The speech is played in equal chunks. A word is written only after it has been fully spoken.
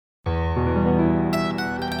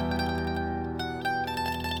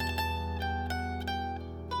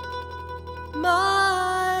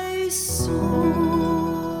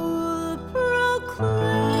soul proclaims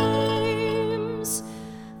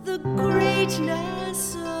the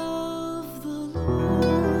greatness of the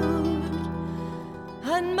Lord,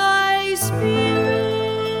 and my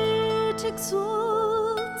spirit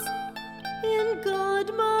exalts in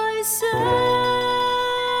God my Savior,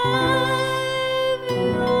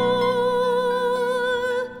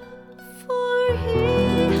 for he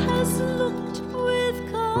has looked with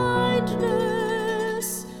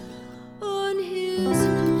kindness on his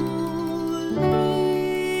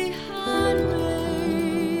lowly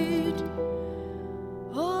handmaid.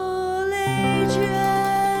 All ages will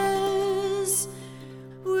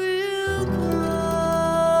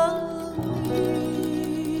call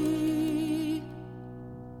me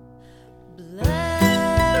blessed.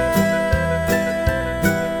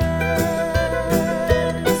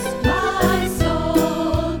 My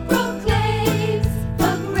soul proclaims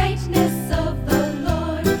the greatness of the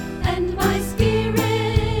Lord, and my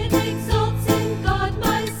spirit exalts in God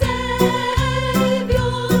my Savior,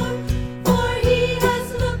 for he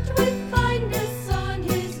has looked with kindness on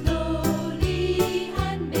his lowly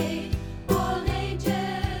handmaid. All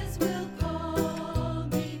ages will call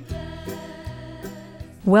me blessed.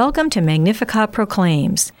 Welcome to Magnificat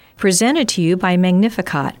Proclaims, presented to you by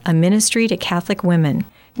Magnificat, a ministry to Catholic women.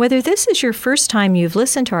 Whether this is your first time you've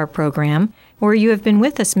listened to our program, or you have been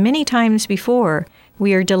with us many times before,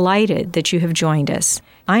 we are delighted that you have joined us.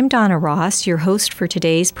 I'm Donna Ross, your host for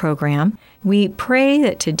today's program. We pray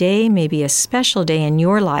that today may be a special day in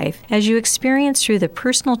your life as you experience through the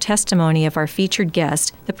personal testimony of our featured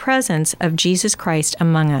guest the presence of Jesus Christ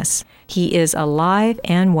among us. He is alive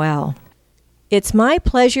and well. It's my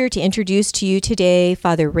pleasure to introduce to you today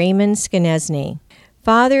Father Raymond Skonieczny.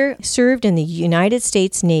 Father served in the United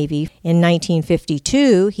States Navy. In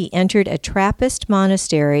 1952, he entered a Trappist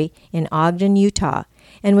monastery in Ogden, Utah,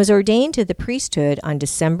 and was ordained to the priesthood on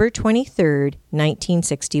December 23,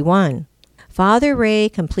 1961. Father Ray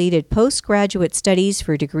completed postgraduate studies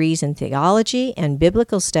for degrees in theology and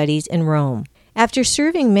biblical studies in Rome. After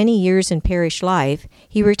serving many years in parish life,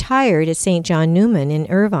 he retired at St. John Neumann in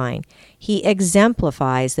Irvine. He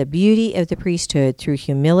exemplifies the beauty of the priesthood through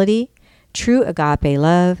humility, true agape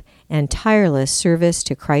love, and tireless service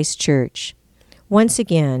to Christ's Church. Once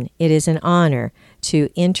again, it is an honor to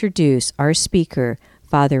introduce our speaker,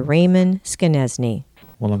 Father Raymond Skonieczny.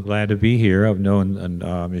 Well, I'm glad to be here. I've known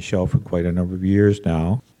Michelle for quite a number of years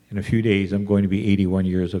now. In a few days, I'm going to be 81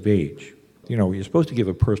 years of age. You know, you're supposed to give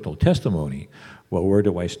a personal testimony. Well, where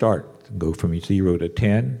do I start? Go from 0 to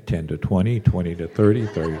 10, 10 to 20, 20 to 30,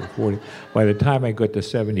 30 to 40. By the time I get to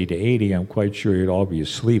 70 to 80, I'm quite sure you'd all be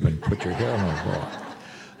asleep and put your hair on the floor.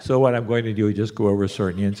 So what I'm going to do is just go over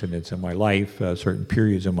certain incidents in my life, certain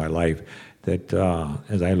periods in my life that,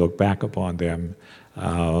 as I look back upon them,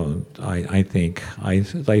 I think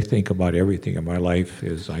about everything in my life,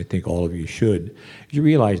 as I think all of you should, you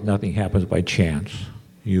realize nothing happens by chance.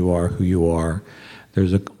 You are who you are.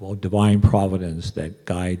 There's a divine providence that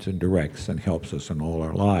guides and directs and helps us in all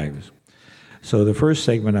our lives. So the first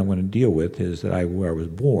segment I'm going to deal with is where I was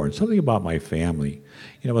born. Something about my family.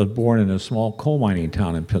 You know, I was born in a small coal mining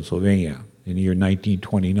town in Pennsylvania in the year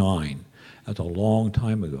 1929. That's a long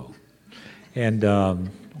time ago. And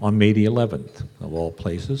on May the 11th, of all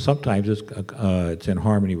places. Sometimes it's in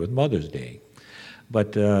harmony with Mother's Day.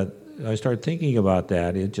 But I started thinking about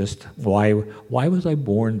that. It just, why was I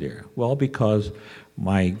born there? Well, because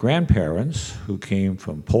my grandparents, who came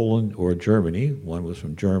from Poland or Germany, one was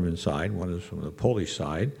from German side, one was from the Polish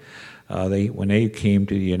side, when they came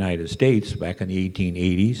to the United States back in the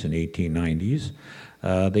 1880s and 1890s,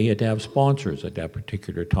 they had to have sponsors at that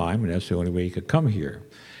particular time, and that's the only way you could come here.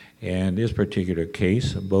 And this particular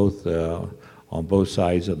case, on both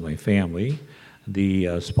sides of my family,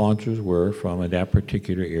 the sponsors were from that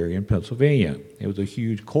particular area in Pennsylvania. It was a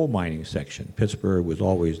huge coal mining section. Pittsburgh was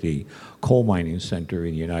always the coal mining center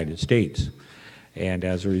in the United States. And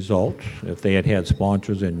as a result, if they had had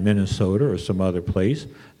sponsors in Minnesota or some other place,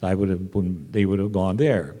 they would have gone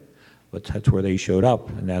there. But that's where they showed up,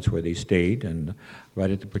 and that's where they stayed. And right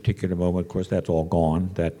at the particular moment, of course, that's all gone,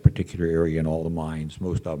 that particular area and all the mines,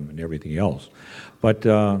 most of them and everything else. But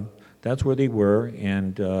that's where they were,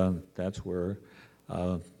 and that's where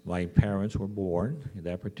my parents were born, in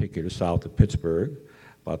that particular south of Pittsburgh,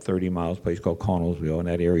 about 30 miles, a place called Connellsville, in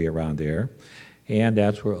that area around there. And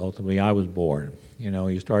that's where ultimately I was born. You know,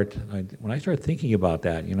 when I started thinking about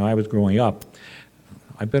that, you know, I was growing up.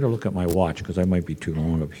 I better look at my watch because I might be too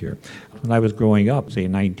long up here. When I was growing up, say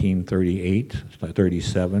 1938,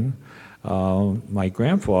 37, my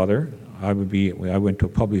grandfather, I went to a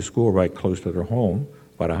public school right close to their home,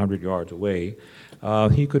 about 100 yards away.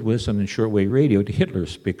 he could listen in shortwave radio to Hitler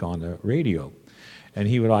speak on the radio. And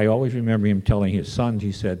I always remember him telling his sons,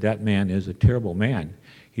 he said, that man is a terrible man.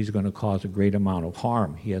 He's going to cause a great amount of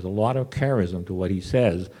harm. He has a lot of charism to what he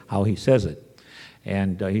says, how he says it.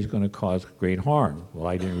 And he's going to cause great harm. Well,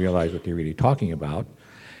 I didn't realize what they're really talking about.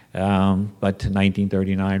 But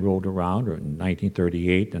 1939 rolled around, or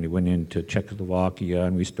 1938, and he went into Czechoslovakia,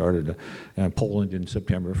 and we started Poland in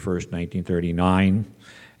September 1st, 1939,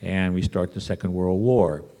 and we started the Second World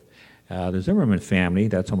War. The Zimmerman family,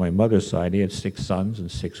 that's on my mother's side, they had 6 sons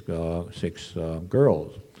and six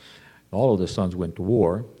girls. All of the sons went to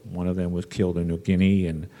war. One of them was killed in New Guinea,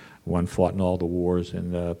 and one fought in all the wars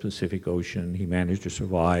in the Pacific Ocean. He managed to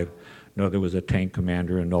survive. Another was a tank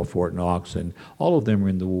commander in Fort Knox, and all of them were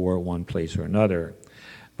in the war one place or another.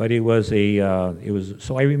 But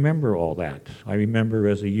so I remember all that. I remember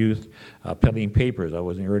as a youth peddling papers. I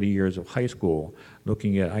was in the early years of high school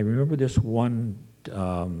I remember this one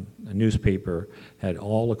newspaper had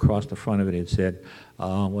all across the front of it, it said,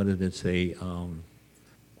 what did it say?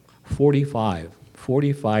 45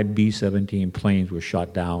 B-17 planes were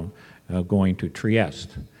shot down going to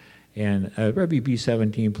Trieste. And every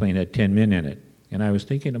B-17 plane had 10 men in it. And I was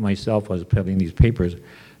thinking to myself, I was peddling these papers,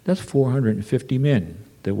 that's 450 men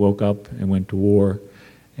that woke up and went to war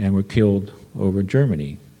and were killed over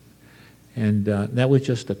Germany. And that was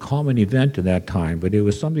just a common event at that time, but it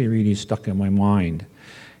was something really stuck in my mind.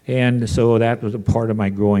 And so that was a part of my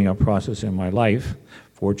growing up process in my life.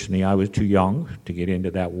 Fortunately, I was too young to get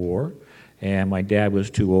into that war, and my dad was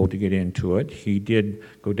too old to get into it. He did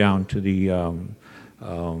go down to the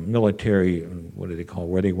military, what do they call,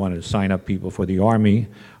 where they wanted to sign up people for the Army.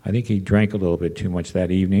 I think he drank a little bit too much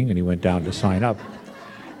that evening, and he went down to sign up.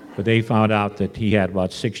 But they found out that he had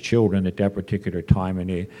about 6 children at that particular time,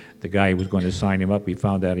 and the guy who was going to sign him up, he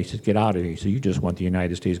found out, he said, get out of here. He said, you just want the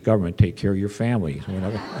United States government to take care of your family.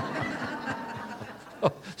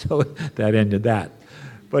 So that ended that.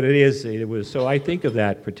 But it was, so I think of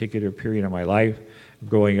that particular period of my life,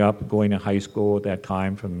 growing up, going to high school at that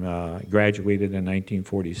time, graduated in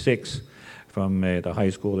 1946 from the high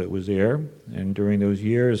school that was there. And during those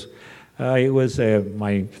years,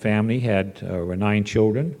 my family had 9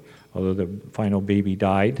 children, although the final baby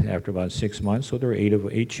died after about 6 months, so there were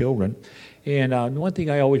 8 children. And one thing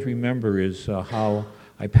I always remember is how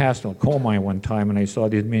I passed on a coal mine one time, and I saw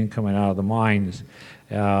these men coming out of the mines,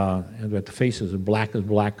 and with the faces as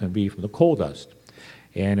black can be from the coal dust.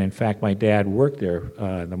 And in fact, my dad worked there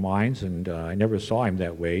in the mines, and I never saw him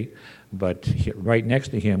that way, but right next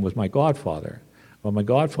to him was my godfather. Well, my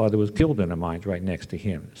godfather was killed in the mines right next to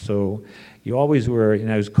him. So you always were, in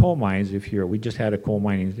those coal mines, we just had a coal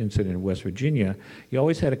mining incident in West Virginia, you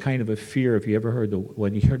always had a kind of a fear if you ever heard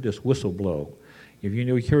when you heard this whistle blow. If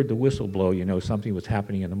you heard the whistle blow, something was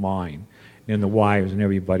happening in the mine. And the wives and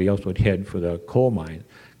everybody else would head for the coal mine.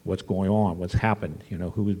 What's going on, what's happened,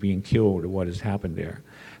 who was being killed or what has happened there.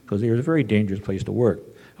 Because it was a very dangerous place to work.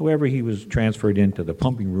 However, he was transferred into the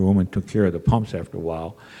pumping room and took care of the pumps after a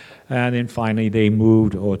while. And then finally they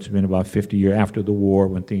moved, it's been about 50 years after the war,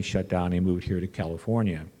 when things shut down, they moved here to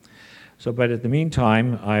California. So, but at the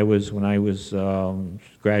meantime, when I was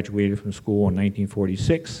graduated from school in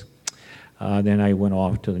 1946, then I went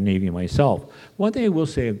off to the Navy myself. One thing I will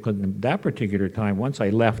say, because at that particular time, once I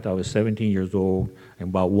left, I was 17 years old and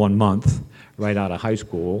about 1 month right out of high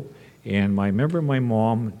school. And I remember my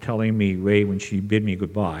mom telling me, Ray, when she bid me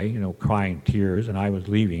goodbye, crying tears, and I was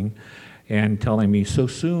leaving, and telling me, so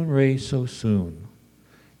soon, Ray, so soon.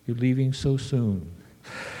 You're leaving so soon.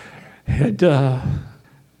 And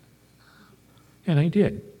I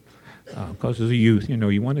did. Because as a youth,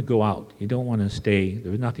 you want to go out. You don't want to stay.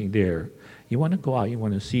 There's nothing there. You want to go out. You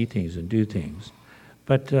want to see things and do things.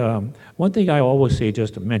 But one thing I always say,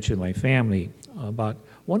 just to mention my family, about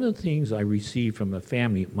one of the things I received from the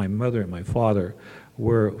family, my mother and my father,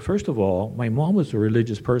 were, first of all, my mom was a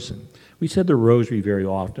religious person. We said the rosary very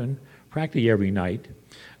often, practically every night,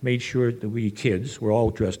 made sure that we kids were all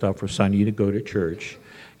dressed up for Sunday to go to church,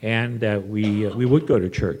 and that we would go to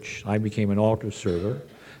church. I became an altar server.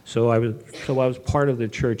 So I was part of the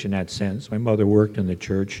church in that sense. My mother worked in the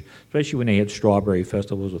church, especially when they had strawberry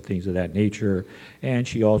festivals or things of that nature, and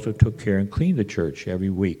she also took care and cleaned the church every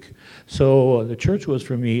week. So the church was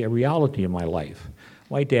for me a reality in my life.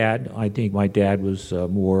 My dad, I think my dad was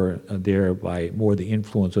more there by more the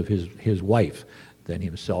influence of his wife than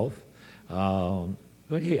himself.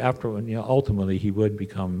 But ultimately he would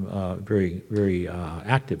become very, very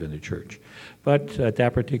active in the church. But at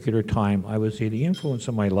that particular time, I would say the influence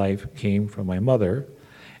of my life came from my mother,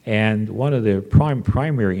 and one of the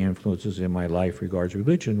primary influences in my life regards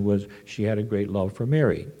religion was she had a great love for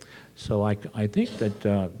Mary. So I think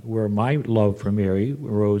that where my love for Mary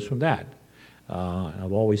arose from that.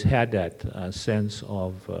 I've always had that sense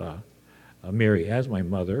of Mary as my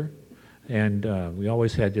mother, and we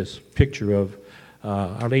always had this picture of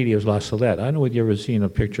Our Lady of La Salette. I don't know if you've ever seen a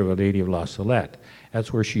picture of Our Lady of La Salette.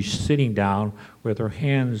 That's where she's sitting down with her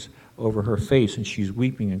hands over her face and she's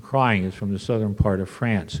weeping and crying. It's from the southern part of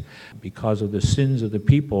France because of the sins of the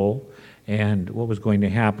people and what was going to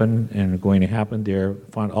happen there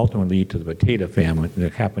ultimately to the Potato famine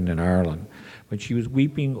that happened in Ireland. But she was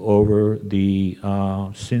weeping over the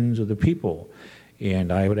sins of the people.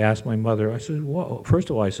 And I would ask my mother, I said, well, first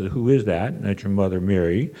of all, I said, who is that? And that's your mother,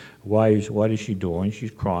 Mary. What is she doing?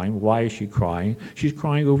 She's crying. Why is she crying? She's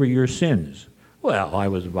crying over your sins. Well, I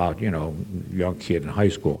was about, a young kid in high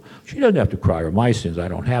school. She doesn't have to cry over my sins. I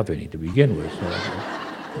don't have any to begin with. So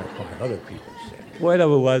I don't cry other people's sins.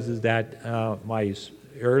 Whatever it was is that my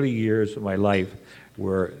early years of my life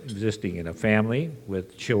were existing in a family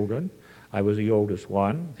with children. I was the oldest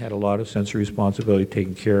one, had a lot of sense of responsibility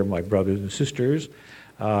taking care of my brothers and sisters.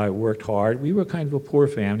 I worked hard. We were kind of a poor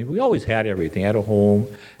family. We always had everything. Had a home,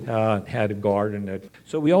 had a garden.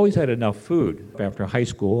 So we always had enough food. After high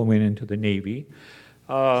school, I went into the Navy.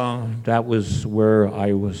 That was where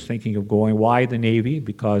I was thinking of going. Why the Navy?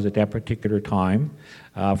 Because at that particular time,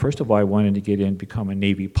 first of all, I wanted to get in, become a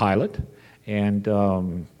Navy pilot, and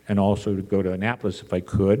also to go to Annapolis if I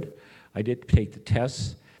could. I did take the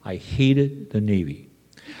tests. I hated the Navy.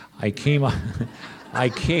 I came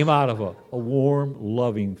out of a warm,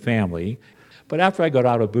 loving family. But after I got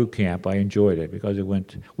out of boot camp, I enjoyed it because I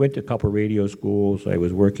went to a couple of radio schools. I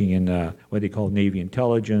was working in what they call Navy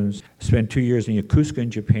intelligence. Spent 2 years in Yokosuka in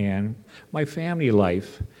Japan. My family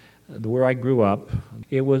life, where I grew up,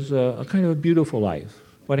 it was a kind of a beautiful life.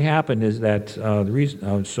 What happened is that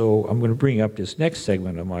so I'm going to bring up this next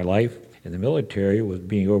segment of my life in the military, with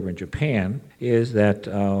being over in Japan, is that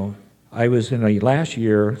I was in last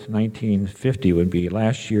year, 1950 would be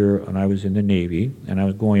last year, and I was in the Navy, and I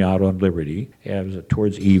was going out on Liberty. It was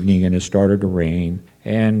towards evening, and it started to rain.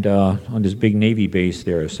 And on this big Navy base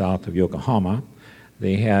there south of Yokohama,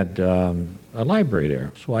 they had a library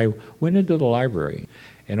there. So I went into the library,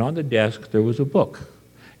 and on the desk there was a book.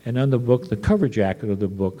 And on the book, the cover jacket of the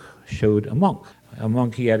book showed a monk. A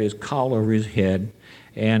monk, he had his cowl over his head,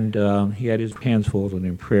 and he had his hands folded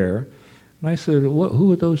in prayer. And I said,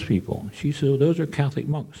 who are those people? She said, those are Catholic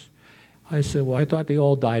monks. I said, well, I thought they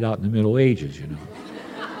all died out in the Middle Ages,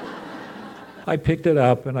 I picked it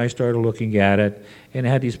up and I started looking at it, and it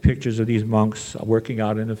had these pictures of these monks working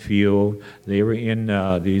out in the field. They were in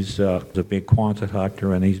the big Quonset hut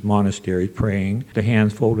or in these monasteries praying, the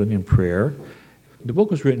hands folded in prayer. The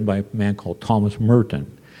book was written by a man called Thomas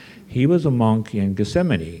Merton. He was a monk in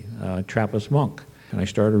Gethsemane, a Trappist monk. And I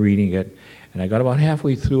started reading it, and I got about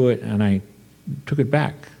halfway through it, and I took it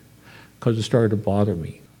back because it started to bother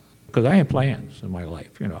me. Because I had plans in my life.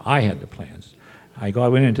 I had the plans. I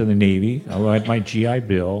went into the Navy. I had my GI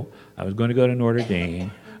Bill. I was going to go to Notre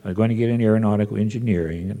Dame. I was going to get in aeronautical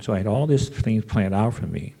engineering. And so I had all these things planned out for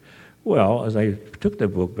me. Well, as I took the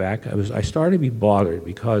book back, I started to be bothered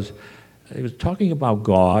because it was talking about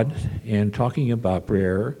God and talking about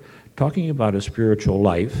prayer, talking about a spiritual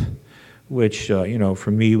life, which,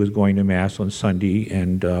 for me was going to Mass on Sunday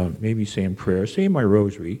and maybe saying prayer, saying my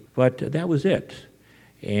rosary, but that was it.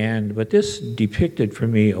 But this depicted for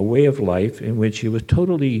me a way of life in which it was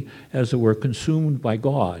totally, as it were, consumed by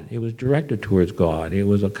God. It was directed towards God. It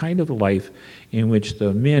was a kind of life in which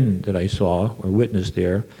the men that I saw or witnessed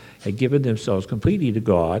there had given themselves completely to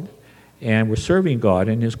God and were serving God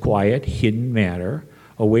in His quiet, hidden manner,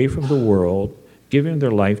 away from the world, giving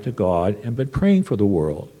their life to God, but praying for the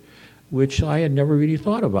world, which I had never really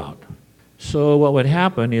thought about. So what would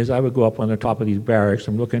happen is I would go up on the top of these barracks.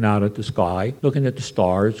 I'm looking out at the sky, looking at the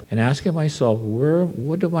stars, and asking myself,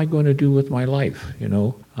 what am I going to do with my life?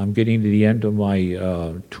 I'm getting to the end of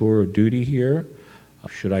my tour of duty here.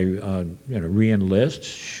 Should I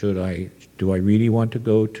re-enlist? Do I really want to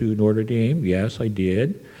go to Notre Dame? Yes, I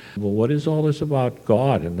did. Well, what is all this about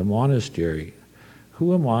God and the monastery?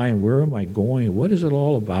 Who am I and where am I going? What is it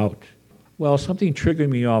all about? Well, something triggered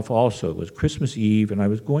me off also. It was Christmas Eve, and I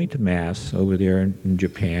was going to Mass over there in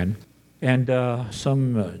Japan. And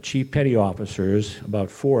some chief petty officers, about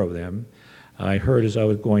 4 of them, I heard as I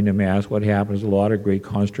was going to Mass what happened was a lot of great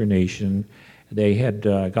consternation. They had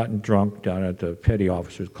gotten drunk down at the petty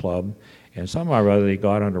officers club, and somehow or other they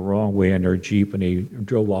got on the wrong way in their Jeep, and they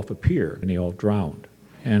drove off a pier, and they all drowned.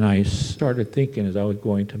 And I started thinking as I was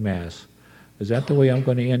going to Mass, is that the way I'm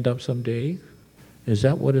going to end up someday? Is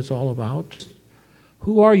that what it's all about?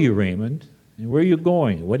 Who are you, Raymond? And where are you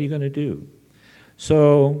going? What are you going to do?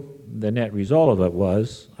 So the net result of it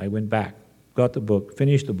was I went back, got the book,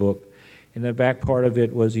 finished the book. In the back part of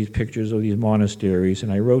it was these pictures of these monasteries,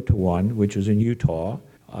 and I wrote to one, which was in Utah.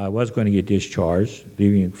 I was going to get discharged,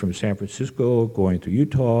 leaving from San Francisco, going through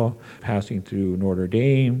Utah, passing through Notre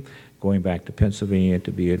Dame, going back to Pennsylvania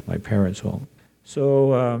to be at my parents' home.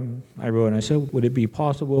 So I wrote and I said, would it be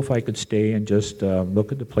possible if I could stay and just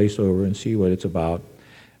look at the place over and see what it's about?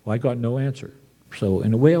 Well, I got no answer. So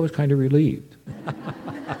in a way, I was kind of relieved.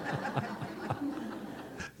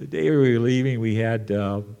 The day we were leaving, we had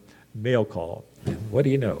mail call. What do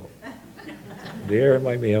you know? There in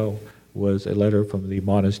my mail was a letter from the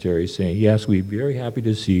monastery saying, yes, we'd be very happy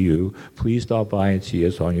to see you. Please stop by and see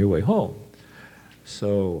us on your way home.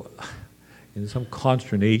 So in some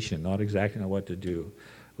consternation, not exactly know what to do,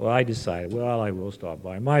 well, I decided, well, I will stop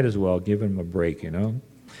by. Might as well give him a break, you know.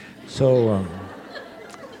 So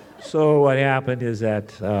so what happened is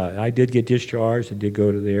that I did get discharged and did go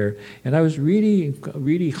to there, and I was really,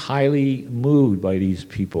 really highly moved by these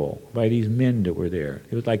people, by these men that were there.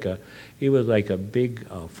 It was like a big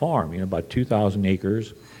farm, you know, about 2,000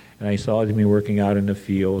 acres, and I saw them working out in the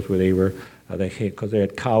fields where they were, because they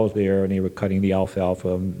had cows there, and they were cutting the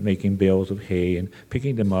alfalfa, making bales of hay, and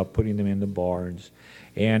picking them up, putting them in the barns.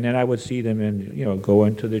 And then I would see them go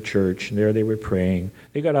into the church, and there they were praying.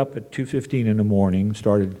 They got up at 2:15 in the morning,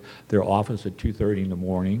 started their office at 2:30 in the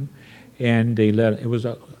morning, and it was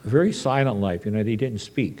a very silent life. You know, they didn't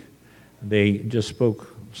speak. They just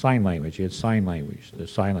spoke sign language. They had sign language.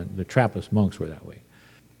 The Trappist monks were that way.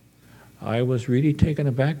 I was really taken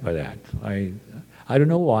aback by that. I don't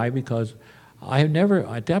know why, because I have never,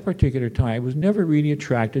 at that particular time, I was never really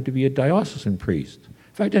attracted to be a diocesan priest.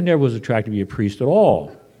 In fact, I never was attracted to be a priest at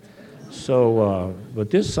all. So,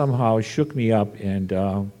 but this somehow shook me up, and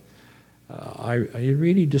it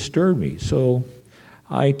really disturbed me. So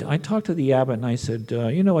I talked to the abbot, and I said,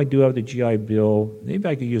 I do have the GI Bill. Maybe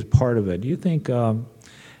I could use part of it. Do you think, I'm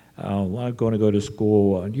going to go to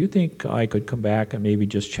school, do you think I could come back and maybe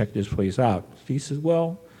just check this place out? He said,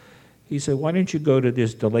 why don't you go to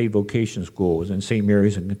this delayed vocation school? It was in St.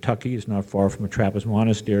 Mary's in Kentucky. It's not far from a Trappist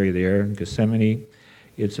monastery there in Gethsemane.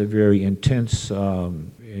 It's a very intense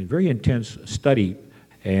study,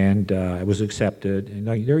 and I was accepted. And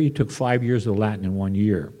there you took 5 years of Latin in 1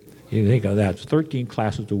 year. You think of that, it's 13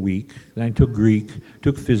 classes a week. Then I took Greek,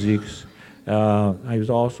 took physics. I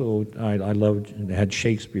had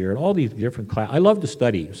Shakespeare, and all these different classes. I loved to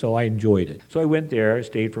study, so I enjoyed it. So I went there,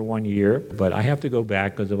 stayed for 1 year, but I have to go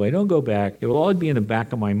back, because if I don't go back, it will always be in the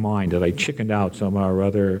back of my mind that I chickened out somehow or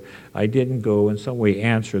other. I didn't go in some way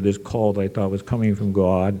answer this call that I thought was coming from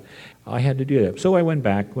God. I had to do that. So I went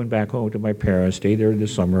back home to my parents, stayed there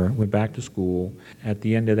this summer, went back to school. At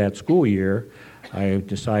the end of that school year, I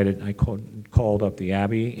decided, I called up the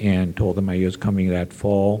Abbey and told them I was coming that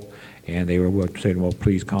fall. And they were saying, well,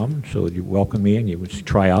 please come. So you welcome me, and you would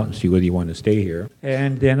try out and see whether you want to stay here.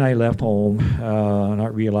 And then I left home,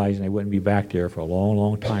 not realizing I wouldn't be back there for a long,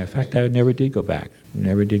 long time. In fact, I never did go back.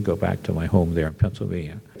 Never did go back to my home there in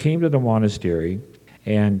Pennsylvania. Came to the monastery,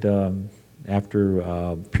 and after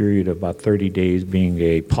a period of about 30 days being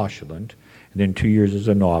a postulant, and then 2 years as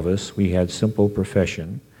a novice, we had simple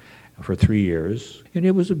profession for 3 years, and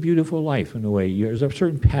it was a beautiful life in a way. There's a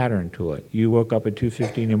certain pattern to it. You woke up at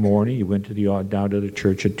 2:15 in the morning. You went down to the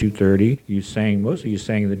church at 2:30. You sang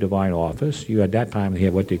the Divine Office. You at that time they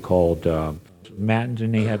had what they called matins,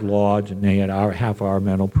 and they had lauds, and they had half-hour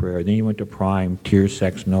mental prayer. Then you went to prime, tier,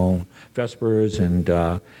 sex, known, vespers, and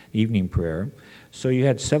evening prayer. So you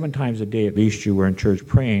had 7 times a day at least you were in church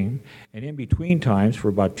praying, and in between times for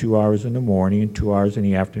about 2 hours in the morning and 2 hours in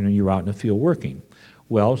the afternoon you were out in the field working.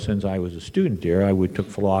 Well, since I was a student there, I took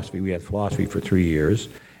philosophy. We had philosophy for 3 years.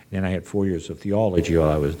 Then I had 4 years of theology while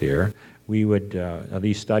I was there. We would at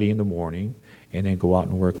least study in the morning and then go out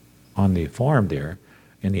and work on the farm there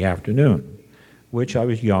in the afternoon, which I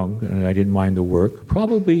was young and I didn't mind the work.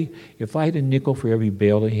 Probably if I had a nickel for every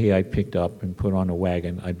bale of hay I picked up and put on a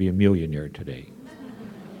wagon, I'd be a millionaire today.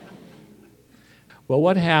 Well,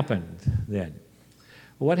 what happened then?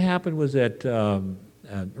 What happened was that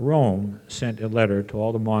Rome sent a letter to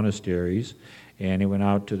all the monasteries, and it went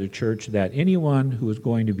out to the church that anyone who was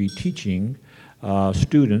going to be teaching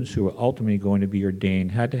students who were ultimately going to be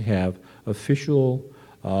ordained had to have official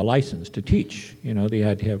license to teach. They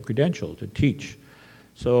had to have credentials to teach.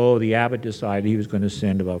 So the abbot decided he was going to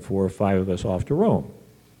send about 4 or 5 of us off to Rome.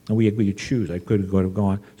 And we could choose. I could have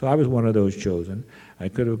gone. So I was one of those chosen. I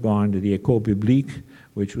could have gone to the École Biblique,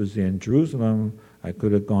 which was in Jerusalem. I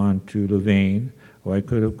could have gone to Louvain, or I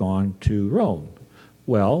could have gone to Rome.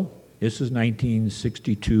 Well, this is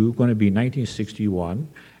 1962, going to be 1961,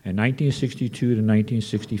 And 1962 to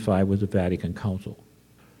 1965 was the Vatican Council.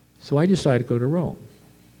 So I decided to go to Rome,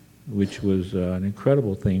 which was an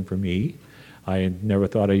incredible thing for me. I had never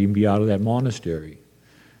thought I'd even be out of that monastery.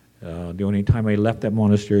 The only time I left that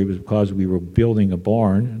monastery was because we were building a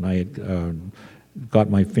barn, and I had got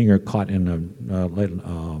my finger caught in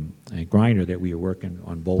a grinder that we were working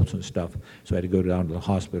on bolts and stuff, so I had to go down to the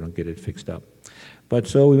hospital and get it fixed up. But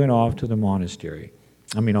so we went off to the monastery,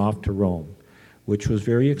 off to Rome, which was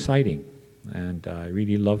very exciting, and I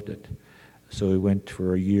really loved it. So we went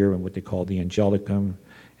for a year in what they call the Angelicum,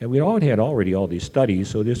 and we all had already all these studies,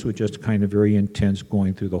 so this was just kind of very intense,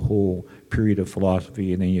 going through the whole period of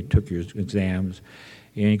philosophy, and then you took your exams,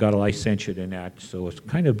 and you got a licentiate in that, so it's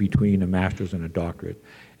kind of between a master's and a doctorate.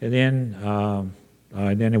 And then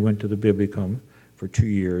I went to the Biblicum for 2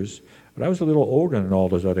 years, but I was a little older than all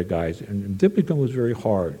those other guys, and Biblicum was very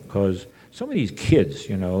hard, because some of these kids,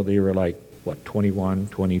 they were like, 21,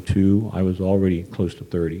 22, I was already close to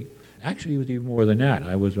 30. Actually, it was even more than that.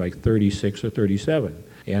 I was like 36 or 37.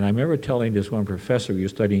 And I remember telling this one professor, we were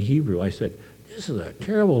studying Hebrew, I said, this is a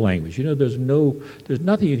terrible language. There's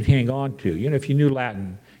nothing you can hang on to. If you knew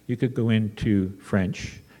Latin, you could go into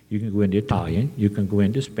French, you can go into Italian, you can go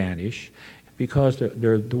into Spanish, because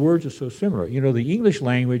the words are so similar. The English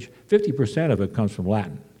language, 50% of it comes from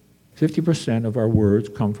Latin. 50% of our words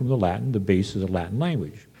come from the Latin, the base of the Latin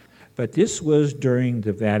language. But this was during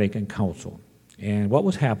the Vatican Council. And what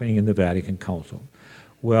was happening in the Vatican Council?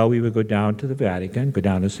 Well, we would go down to the Vatican, go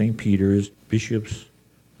down to St. Peter's, bishops,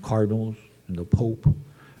 cardinals, and the Pope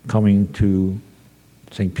coming to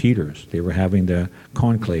St. Peter's. They were having the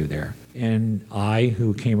conclave there. And I,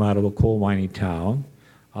 who came out of a coal mining town,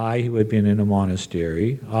 I, who had been in a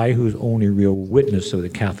monastery, I, whose only real witness of the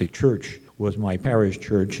Catholic Church was my parish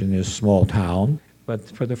church in this small town. But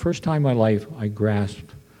for the first time in my life, I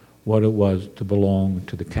grasped what it was to belong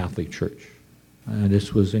to the Catholic Church. And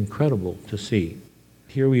this was incredible to see.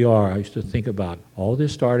 Here we are. I used to think about all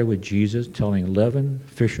this started with Jesus telling 11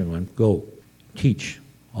 fishermen, go, teach.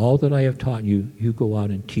 All that I have taught you, you go out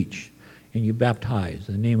and teach. And you baptize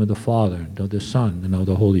in the name of the Father, and of the Son, and of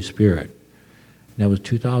the Holy Spirit. And that was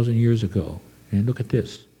 2,000 years ago. And look at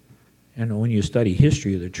this. And when you study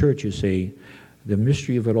history of the church, you say, the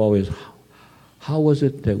mystery of it all is, how was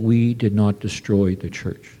it that we did not destroy the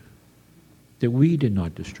church? That we did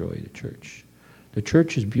not destroy the church. The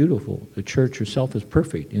church is beautiful. The church herself is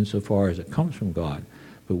perfect insofar as it comes from God.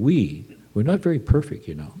 But we're not very perfect,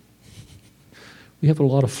 We have a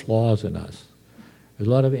lot of flaws in us. There's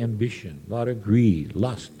a lot of ambition, a lot of greed,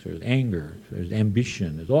 lust, there's anger, there's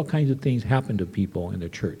ambition. There's all kinds of things happen to people in the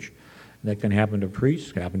church. And that can happen to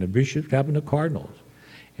priests, can happen to bishops, can happen to cardinals.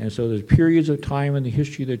 And so there's periods of time in the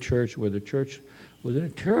history of the church where the church was in a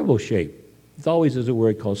terrible shape. It's always, there's a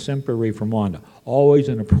word called semper reformanda, always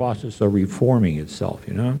in a process of reforming itself,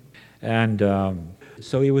 And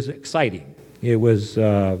so it was exciting. It was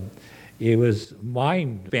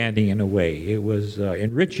mind-bending in a way. It was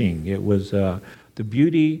enriching. It was the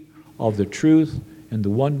beauty of the truth and the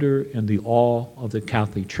wonder and the awe of the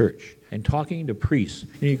Catholic Church. And talking to priests,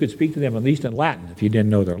 you could speak to them at least in Latin if you didn't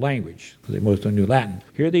know their language, because they most of them knew Latin.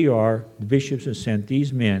 Here they are, the bishops have sent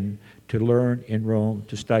these men to learn in Rome,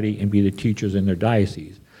 to study and be the teachers in their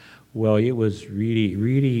diocese. Well, it was really,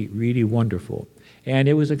 really, really wonderful. And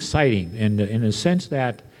it was exciting in the sense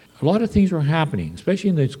that a lot of things were happening,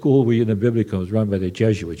 especially in the school where the Biblicum was run by the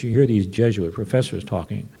Jesuits. You hear these Jesuit professors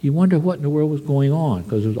talking. You wonder what in the world was going on,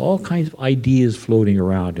 because there's all kinds of ideas floating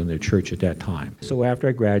around in the church at that time. So after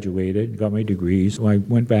I graduated, got my degrees, I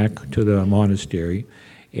went back to the monastery.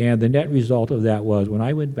 And the net result of that was when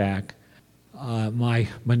I went back, my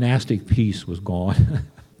monastic peace was gone.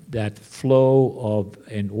 That flow of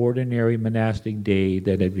an ordinary monastic day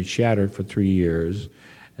that had been shattered for 3 years,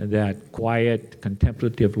 that quiet,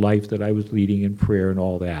 contemplative life that I was leading in prayer and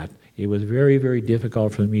all that, it was very, very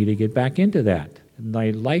difficult for me to get back into that. My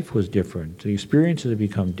life was different. The experiences had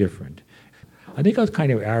become different. I think I was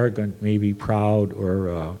kind of arrogant, maybe proud,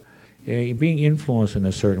 or being influenced in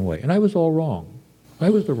a certain way. And I was all wrong. I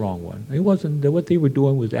was the wrong one. It wasn't, what they were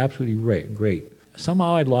doing was absolutely great.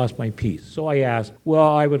 Somehow I'd lost my peace. So I asked,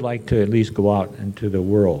 well, I would like to at least go out into the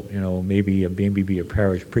world, maybe be a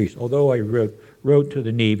parish priest. Although I wrote to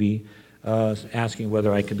the Navy asking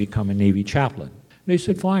whether I could become a Navy chaplain. They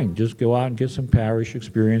said, fine, just go out and get some parish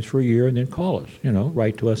experience for a year and then call us,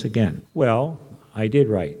 write to us again. Well, I did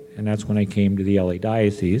write, and that's when I came to the LA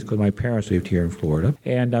Diocese, because my parents lived here in Florida.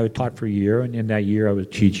 And I taught for a year, and in that year I was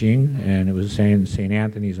teaching, and it was St.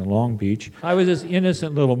 Anthony's in Long Beach. I was this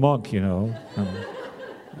innocent little monk,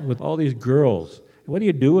 with all these girls. What do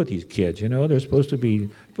you do with these kids? They're supposed to be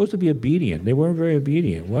obedient. They weren't very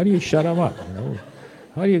obedient. Why do you shut them up?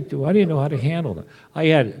 How do you know how to handle them? I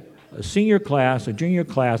had a senior class, a junior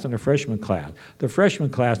class, and a freshman class. The freshman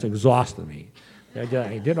class exhausted me. I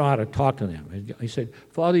didn't know how to talk to them. I said,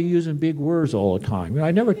 Father, you're using big words all the time.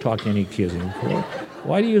 I never talked to any kids before.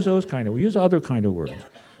 Why do you use those kind of words? Use other kind of words.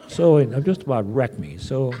 So it just about wrecked me.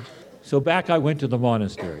 So back I went to the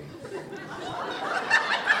monastery.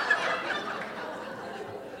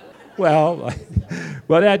 Well,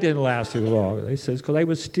 that didn't last too long. He says, because I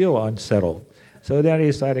was still unsettled. So then I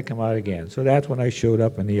decided to come out again. So that's when I showed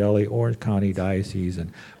up in the LA Orange County Diocese.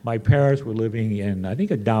 And my parents were living in, I think,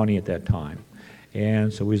 a Downey at that time.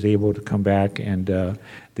 And so I was able to come back. And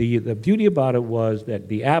the beauty about it was that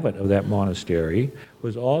the abbot of that monastery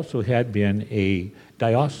had been a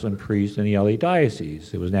diocesan priest in the LA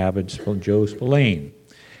Diocese. It was an abbot, Joe Spillane.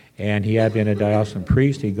 And he had been a diocesan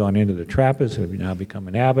priest. He'd gone into the Trappist, had now become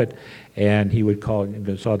an abbot, and he would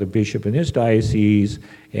saw the bishop in his diocese,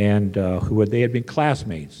 and they had been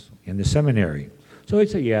classmates in the seminary. So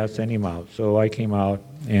he'd say, yeah, send him out. So I came out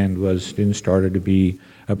and started to be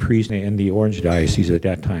a priest in the Orange Diocese at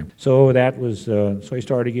that time. So that was, so I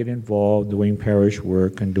started to get involved doing parish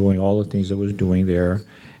work and doing all the things I was doing there,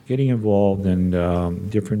 getting involved in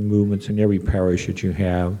different movements in every parish that you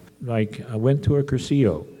have. Like I went to a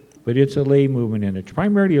Cursillo. But it's a lay movement, and it's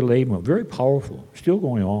primarily a lay movement, very powerful, still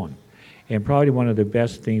going on. And probably one of the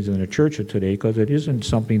best things in the church of today, because it isn't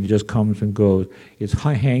something that just comes and goes. It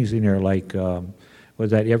hangs in there like,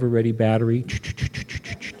 was that ever-ready battery?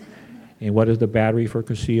 And what is the battery for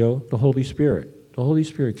Cursillo? The Holy Spirit. The Holy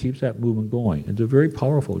Spirit keeps that movement going. It's a very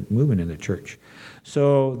powerful movement in the church.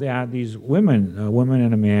 So they had these women, a woman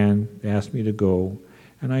and a man, asked me to go,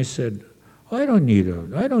 and I said, I don't need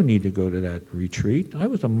to go to that retreat. I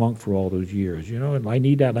was a monk for all those years, and I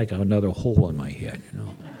need that like another hole in my head,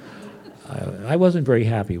 I wasn't very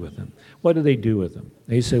happy with them. What do they do with them?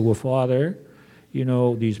 They said, well, Father,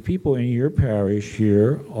 these people in your parish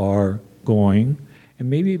here are going, and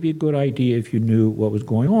maybe it'd be a good idea if you knew what was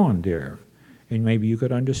going on there, and maybe you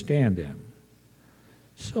could understand them.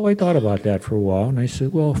 So I thought about that for a while, and I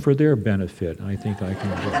said, well, for their benefit, I think I can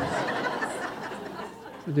do it.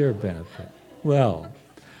 For their benefit. Well,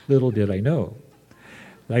 little did I know.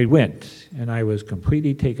 I went, and I was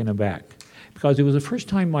completely taken aback, because it was the first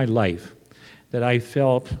time in my life that I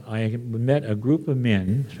felt I met a group of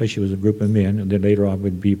men, especially it was a group of men, and then later on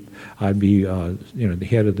I'd be the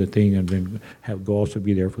head of the thing, and then also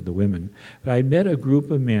be there for the women. But I met a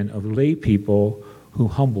group of men, of lay people, who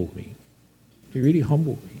humbled me. They really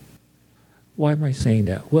humbled me. Why am I saying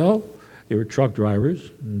that? Well, they were truck drivers.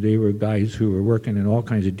 They were guys who were working in all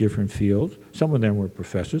kinds of different fields. Some of them were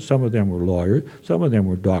professors. Some of them were lawyers. Some of them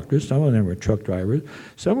were doctors. Some of them were truck drivers.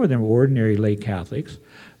 Some of them were ordinary lay Catholics.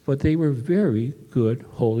 But they were very good,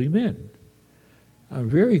 holy men.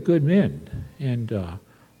 Very good men. And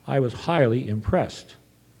I was highly impressed.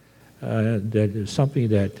 That is something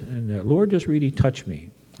and the Lord just really touched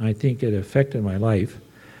me. I think it affected my life.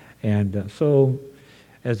 And so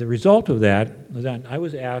as a result of that, I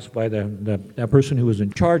was asked by that person who was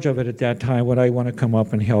in charge of it at that time, would I want to come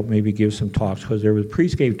up and help maybe give some talks, because there was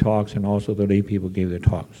priests gave talks and also the lay people gave their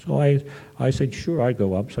talks. So I said, sure, I'd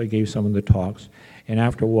go up. So I gave some of the talks. And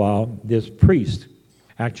after a while, this priest,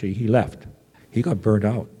 actually, he left. He got burned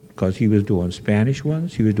out because he was doing Spanish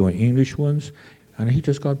ones, he was doing English ones, and he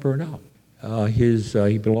just got burned out.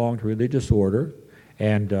 He belonged to a religious order,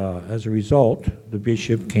 and as a result, the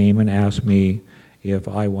bishop came and asked me if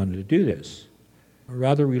I wanted to do this.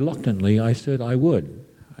 Rather reluctantly, I said I would.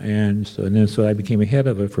 And so I became a head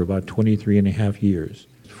of it for about 23 and a half years.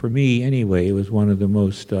 For me, anyway, it was one of the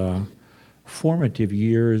most formative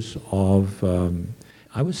years of,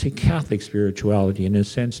 I would say, Catholic spirituality, in the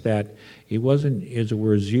sense that it wasn't, as it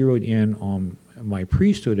were, zeroed in on my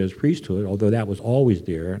priesthood as priesthood, although that was always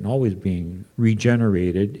there and always being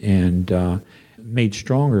regenerated and made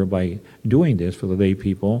stronger by doing this for the lay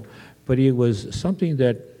people. But it was something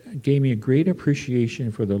that gave me a great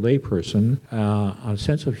appreciation for the layperson, a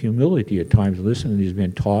sense of humility at times, listening to these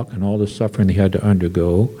men talk and all the suffering they had to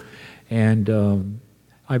undergo. And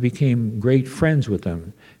I became great friends with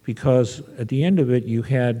them, because at the end of it, you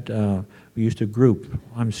had, we used to group.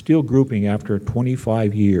 I'm still grouping after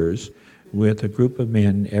 25 years with a group of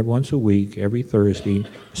men once a week, every Thursday,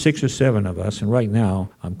 6 or 7 of us. And right now,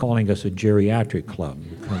 I'm calling us a geriatric club.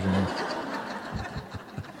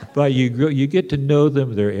 But you get to know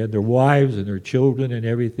them, their wives and their children and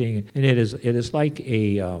everything. And it is like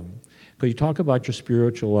a, because you talk about your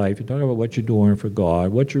spiritual life, you talk about what you're doing for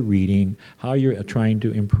God, what you're reading, how you're trying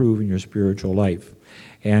to improve in your spiritual life.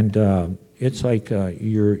 And it's like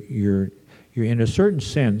you're in a certain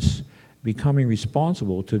sense becoming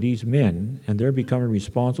responsible to these men, and they're becoming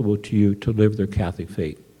responsible to you to live their Catholic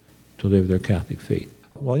faith,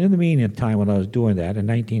 Well, in the meantime, when I was doing that, in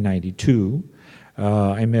 1992,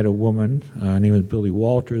 I met a woman, her name was Billy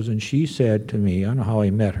Walters, and she said to me, I don't know how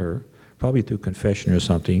I met her, probably through confession or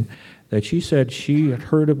something, that she said she had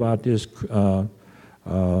heard about this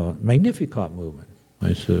Magnificat movement.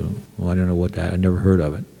 I said, well, I don't know what that, I never heard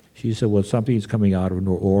of it. She said, well, something's coming out of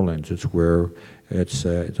New Orleans. It's where it's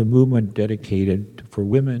a movement dedicated for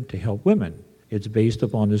women to help women. It's based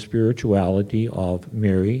upon the spirituality of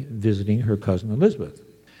Mary visiting her cousin Elizabeth.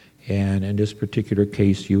 And in this particular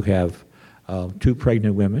case, you have 2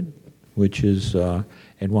 pregnant women, which is, and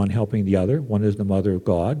one helping the other. One is the Mother of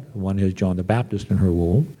God. One has John the Baptist in her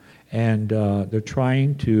womb. And they're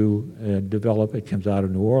trying to develop, it comes out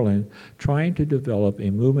of New Orleans, trying to develop a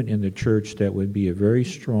movement in the church that would be a very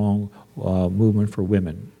strong movement for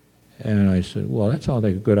women. And I said, well, that sounds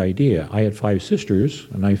like a good idea. I had 5 sisters,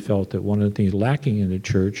 and I felt that one of the things lacking in the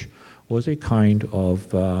church was a kind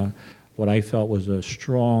of what I felt was a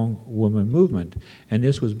strong woman movement. And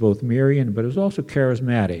this was both Marian, but it was also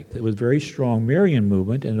charismatic. It was a very strong Marian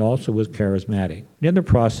movement, and it also was charismatic. In the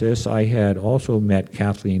process, I had also met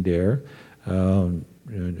Kathleen there.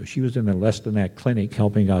 She was in the Less Than That clinic,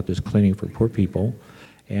 helping out this clinic for poor people.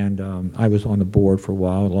 And I was on the board for a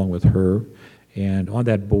while, along with her. And on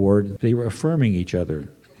that board, they were affirming each other.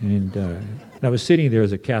 And I was sitting there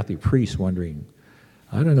as a Catholic priest wondering,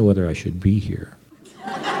 I don't know whether I should be here.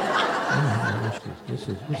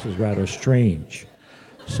 This is rather strange.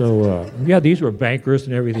 So, these were bankers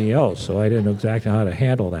and everything else, so I didn't know exactly how to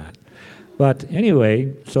handle that. But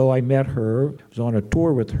anyway, so I met her, I was on a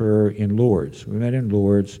tour with her in Lourdes. We met in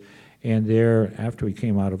Lourdes, and there, after we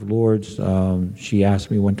came out of Lourdes, she asked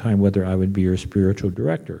me one time whether I would be her spiritual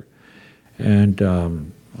director. And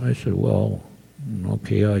I said, well,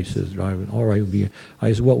 okay. I said, all right.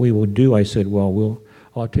 I said, what we will do, I said, well,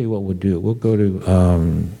 I'll tell you what we'll do. We'll go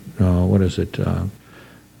to, what is it?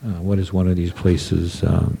 What is one of these places?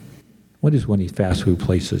 What is one of these fast food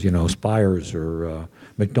places, Spires or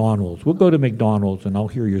McDonald's? We'll go to McDonald's and I'll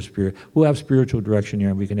hear your spirit. We'll have spiritual direction here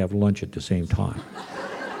and we can have lunch at the same time.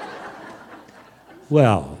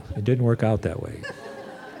 Well, it didn't work out that way.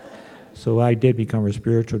 So I did become her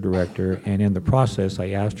spiritual director, and in the process, I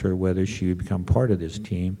asked her whether she would become part of this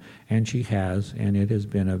team, and she has, and it has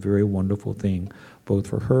been a very wonderful thing, both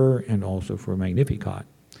for her and also for Magnificat.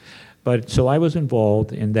 But so I was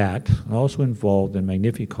involved in that, also involved in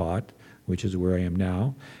Magnificat, which is where I am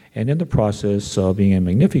now, and in the process of being in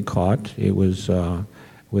Magnificat, it was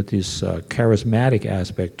with this charismatic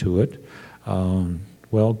aspect to it.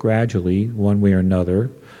 Gradually, one way or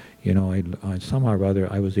another, I somehow or other,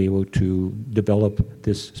 I was able to develop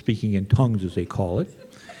this speaking in tongues, as they call it.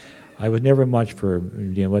 I was never much for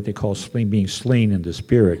what they call being slain in the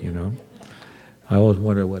spirit. I always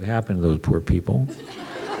wondered what happened to those poor people.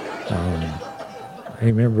 I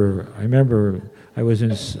remember I was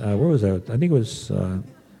in where was I? I think it was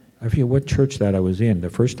I forget what church that I was in. The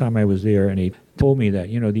first time I was there, and he told me that,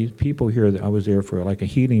 these people here, I was there for like a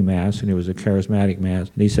healing mass, and it was a charismatic mass.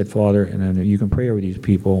 And he said, Father, and then you can pray over these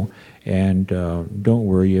people, and don't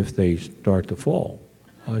worry if they start to fall.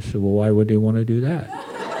 I said, well, why would they want to do that?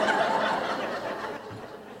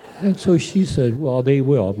 And so she said, well, they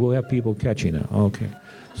will. We'll have people catching them. Okay.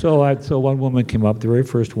 So one woman came up, the very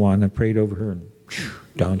first one, and prayed over her, and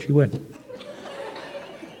down she went.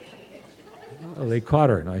 They caught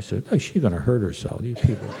her, and I said, oh, she's going to hurt herself, these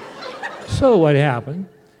people. So what happened?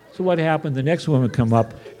 The next woman come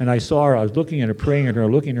up, and I saw her. I was looking at her, praying at her,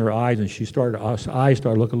 looking in her eyes, and her eyes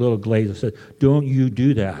started looking a little glazed. I said, don't you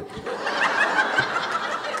do that.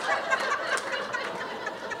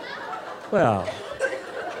 Well,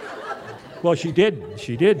 she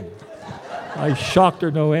did. I shocked her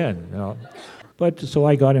no end. But so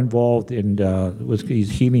I got involved in with these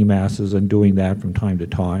healing masses and doing that from time to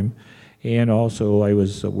time. And also I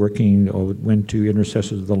was went to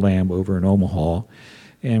Intercessors of the Lamb over in Omaha,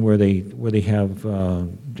 and where they have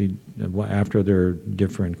after their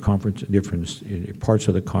different parts of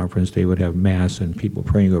the conference, they would have mass and people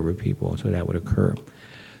praying over people, so that would occur.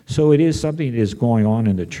 So it is something that is going on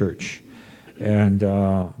in the church, and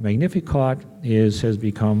Magnificat has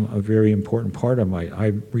become a very important part of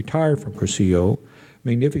I retired from Cursillo.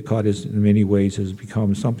 Magnificat in many ways has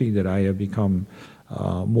become something that I have become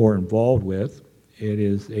more involved with. It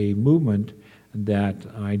is a movement that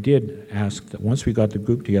I did ask that once we got the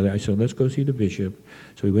group together, I said, let's go see the bishop.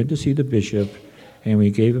 So we went to see the bishop, And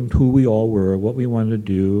we gave them who we all were, what we wanted to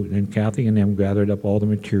do. And Kathy and them gathered up all the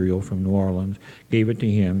material from New Orleans, gave it to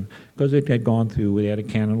him, because it had gone through, they had a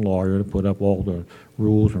canon lawyer to put up all the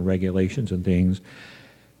rules and regulations and things.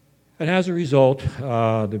 And as a result,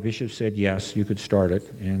 the bishop said, yes, you could start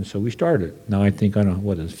it. And so we started. Now I think, I don't know,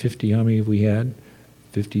 what is 50, how many have we had?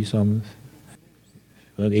 50-some?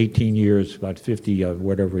 18 years, about 50,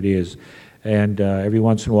 whatever it is. And every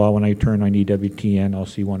once in a while when I turn on EWTN, I'll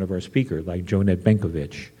see one of our speakers, like Jonette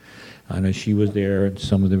Benkovich. I know she was there, and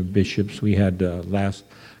some of the bishops. We had last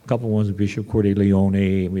couple ones, Bishop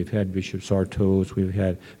Cordileone, we've had Bishop Sartos, we've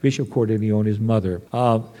had Bishop Cordileone's mother.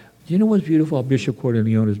 Do you know what's beautiful about Bishop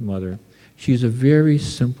Cordileone's mother? She's a very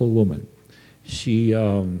simple woman. She's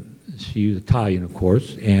Italian, of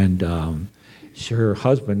course, and her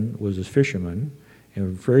husband was a fisherman, and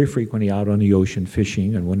were very frequently out on the ocean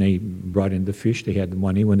fishing, and when they brought in the fish, they had the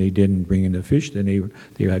money. When they didn't bring in the fish, then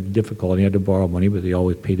they had difficulty, had to borrow money, but they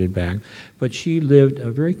always paid it back. But she lived a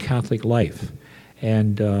very Catholic life,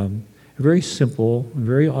 and very simple,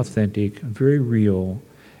 very authentic, very real.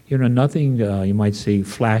 You know, nothing, you might say,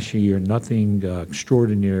 flashy or nothing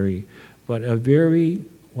extraordinary, but a very,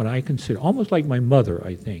 what I consider, almost like my mother,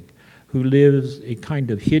 I think, who lives a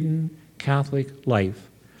kind of hidden Catholic life,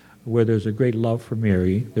 where there's a great love for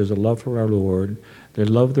Mary, there's a love for our Lord, they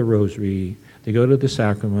love the rosary, they go to the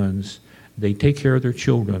sacraments, they take care of their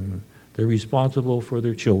children, they're responsible for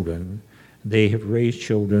their children, they have raised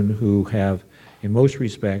children who have, in most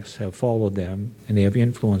respects, have followed them, and they have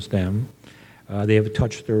influenced them, they have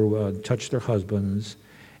touched their husbands,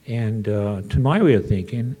 and to my way of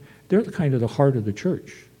thinking, they're the kind of the heart of the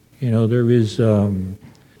church. You know, there is,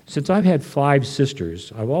 since I've had 5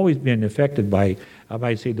 sisters, I've always been affected by, I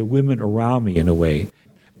might say, the women around me in a way.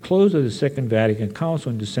 Close of the Second Vatican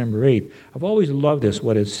Council on December 8th, I've always loved this,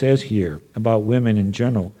 what it says here about women in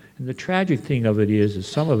general. And the tragic thing of it is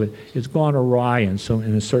some of it has gone awry in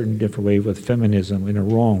a certain different way with feminism in a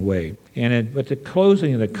wrong way. But the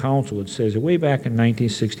closing of the council, it says, way back in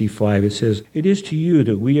 1965, it says, "It is to you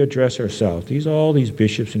that we address ourselves." All these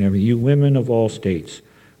bishops and everything, you women of all states,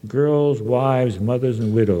 girls, wives, mothers,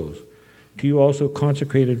 and widows. To you also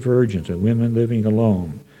consecrated virgins and women living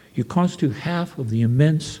alone. You constitute half of the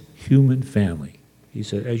immense human family. He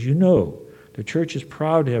said, as you know, the church is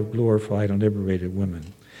proud to have glorified and liberated women.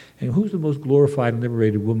 And who's the most glorified and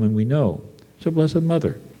liberated woman we know? It's our Blessed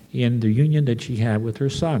Mother. In the union that she had with her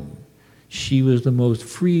son, she was the most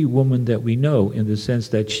free woman that we know, in the sense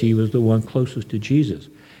that she was the one closest to Jesus.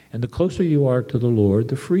 And the closer you are to the Lord,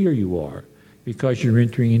 the freer you are, because you're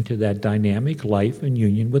entering into that dynamic life and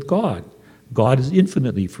union with God. God is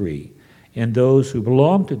infinitely free. And those who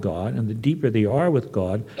belong to God, and the deeper they are with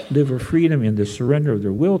God, live a freedom in the surrender of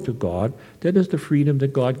their will to God. That is the freedom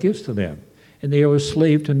that God gives to them. And they are a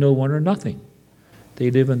slave to no one or nothing.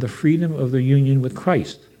 They live in the freedom of their union with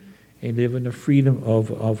Christ. They live in the freedom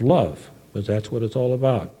of love, because that's what it's all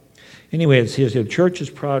about. Anyway, it says the church is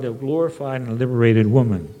proud to have glorified and liberated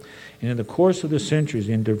woman. And in the course of the centuries,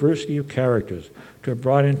 in diversity of characters, to have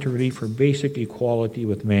brought into relief her basic equality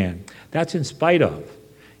with man. That's in spite of,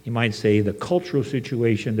 you might say, the cultural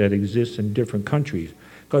situation that exists in different countries.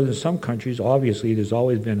 Because in some countries, obviously, there's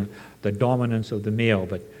always been the dominance of the male.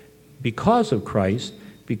 But because of Christ,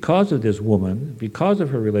 because of this woman, because of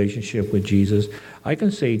her relationship with Jesus, I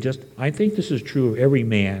can say I think this is true of every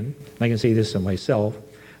man, and I can say this of myself,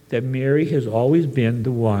 that Mary has always been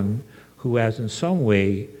the one who has in some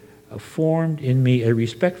way formed in me a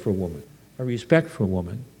respect for woman. A respect for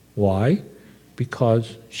woman. Why?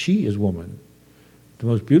 Because she is woman, the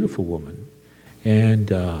most beautiful woman. And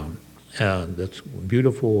that's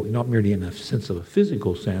beautiful, not merely in the sense of a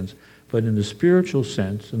physical sense, but in the spiritual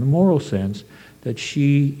sense, in the moral sense, that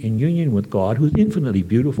she, in union with God, who's infinitely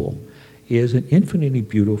beautiful, is an infinitely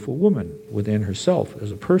beautiful woman within herself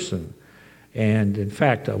as a person. And in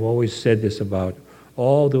fact, I've always said this about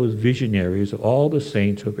all those visionaries, all the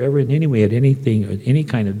saints who have ever in any way had any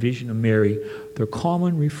kind of vision of Mary, their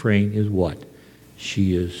common refrain is what?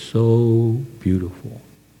 She is so beautiful.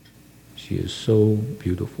 She is so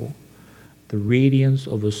beautiful. The radiance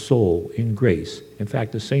of a soul in grace. In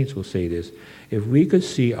fact, the saints will say this. If we could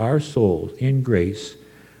see our souls in grace,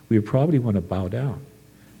 we would probably want to bow down.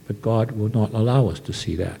 But God will not allow us to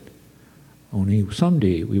see that. Only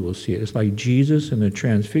someday we will see it. It's like Jesus in the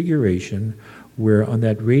Transfiguration, where on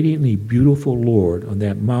that radiantly beautiful Lord, on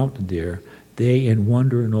that mountain there, they in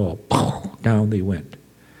wonder and awe, down they went.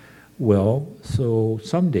 Well, so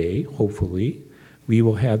someday, hopefully, we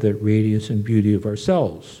will have that radiance and beauty of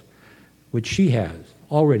ourselves, which she has,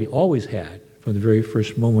 already, always had, from the very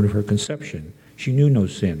first moment of her conception. She knew no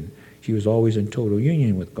sin. She was always in total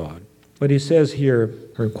union with God. But he says here,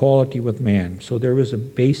 her equality with man. So there is a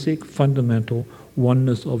basic, fundamental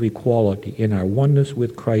oneness of equality in our oneness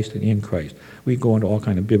with Christ and in Christ. We go into all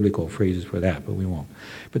kind of biblical phrases for that, but we won't.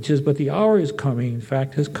 But it says, but the hour is coming, in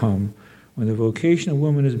fact has come, when the vocation of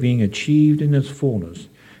woman is being achieved in its fullness,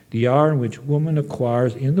 the hour in which woman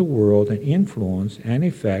acquires in the world an influence and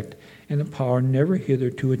effect and a power never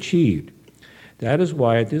hitherto achieved. That is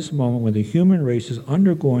why at this moment when the human race is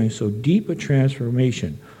undergoing so deep a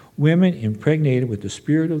transformation, women impregnated with the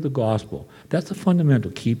spirit of the gospel, that's the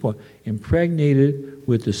fundamental key point, impregnated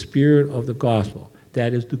with the spirit of the gospel.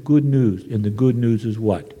 That is the good news, and the good news is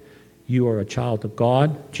what? You are a child of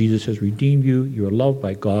God. Jesus has redeemed you. You are loved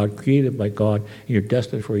by God, created by God, and you're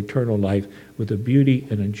destined for eternal life with a beauty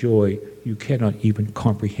and a joy you cannot even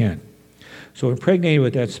comprehend. So impregnated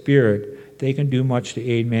with that spirit, they can do much to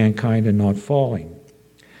aid mankind in not falling.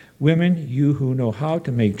 Women, you who know how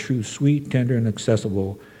to make truth sweet, tender, and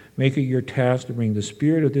accessible, make it your task to bring the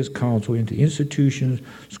spirit of this counsel into institutions,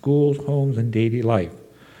 schools, homes, and daily life.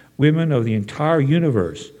 Women of the entire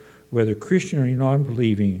universe, whether Christian or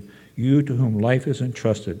non-believing, you to whom life is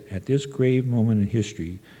entrusted at this grave moment in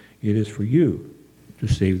history, it is for you to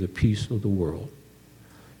save the peace of the world.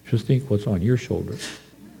 Just think what's on your shoulders.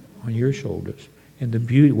 On your shoulders. And the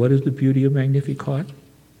beauty, what is the beauty of Magnificat?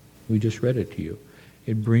 We just read it to you.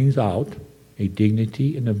 It brings out a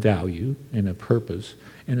dignity and a value and a purpose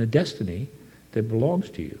and a destiny that belongs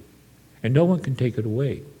to you. And no one can take it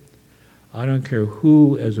away. I don't care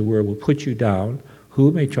who, as it were, will put you down,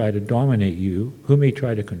 who may try to dominate you, who may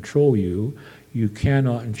try to control you. You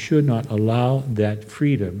cannot and should not allow that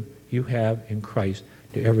freedom you have in Christ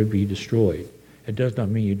to ever be destroyed. It does not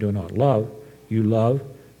mean you do not love. You love,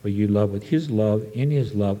 but you love with His love, in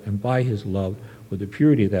His love, and by His love, with the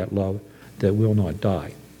purity of that love that will not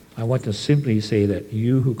die. I want to simply say that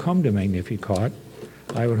you who come to Magnificat,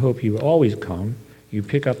 I would hope you always come, you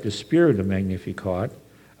pick up the spirit of Magnificat,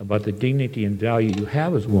 about the dignity and value you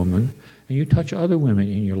have as a woman, and you touch other women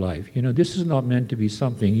in your life. You know, this is not meant to be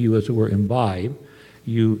something you, as it were, imbibe,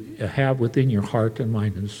 you have within your heart and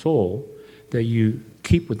mind and soul, that you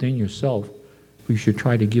keep within yourself. You should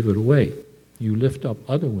try to give it away. You lift up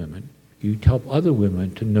other women. You help other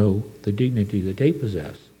women to know the dignity that they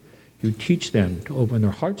possess. You teach them to open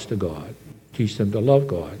their hearts to God. Teach them to love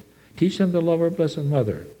God. Teach them to love our Blessed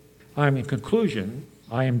Mother. In conclusion,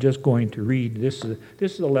 I am just going to read, this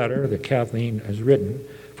is a letter that Kathleen has written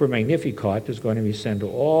for Magnificat that's going to be sent to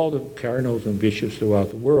all the cardinals and bishops throughout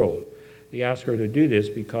the world. They asked her to do this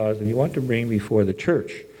because they want to bring before the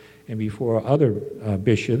church and before other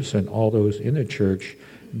bishops and all those in the church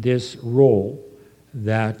this role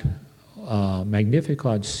that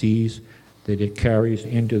Magnificat sees that it carries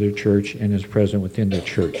into the church and is present within the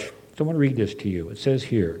church. So I'm going to read this to you. It says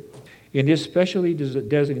here, in this specially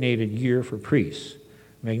designated year for priests,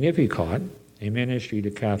 Magnificat, a ministry to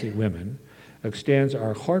Catholic women, extends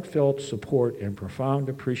our heartfelt support and profound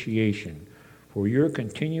appreciation for your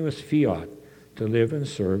continuous fiat to live and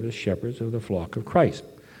serve as shepherds of the flock of Christ.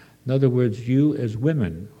 In other words, you as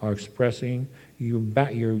women are expressing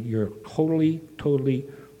you're totally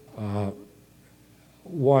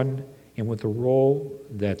one and with the role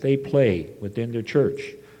that they play within the church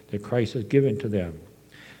that Christ has given to them.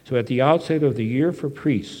 So at the outset of the year for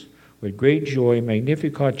priests, with great joy,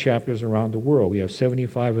 Magnificat chapters around the world, we have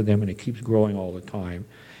 75 of them and it keeps growing all the time,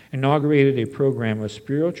 inaugurated a program of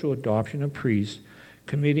spiritual adoption of priests,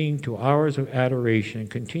 committing to hours of adoration,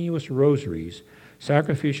 continuous rosaries,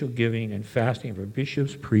 sacrificial giving, and fasting for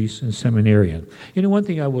bishops, priests, and seminarians. You know, one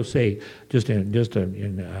thing I will say, just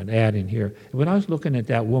an add in here, when I was looking at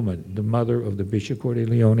that woman, the mother of the Bishop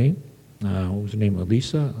Cordileone, what was her name,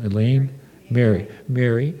 Elisa, Elaine?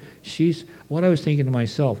 Mary, she's, what I was thinking to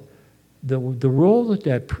myself, the role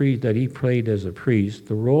that he played as a priest,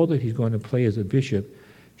 the role that he's going to play as a bishop,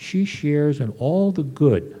 she shares in all the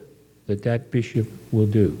good that bishop will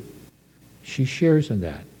do. She shares in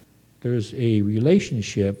that. There's a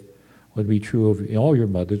relationship, would be true of all your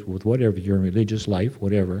mothers, with whatever, your religious life,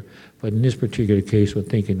 whatever, but in this particular case, we're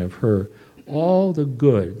thinking of her, all the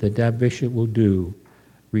good that bishop will do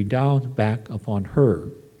redounds back upon her,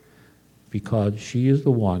 because she is the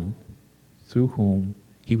one through whom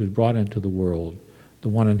he was brought into the world, the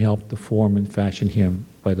one who helped to form and fashion him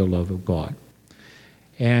by the love of God.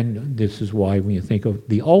 And this is why when you think of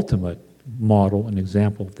the ultimate model and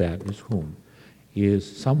example of that is whom?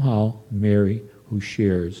 Is somehow Mary, who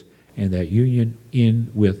shares in that union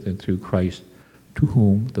in, with, and through Christ, to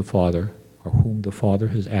whom the Father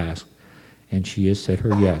has asked, and she has said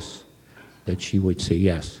her yes, that she would say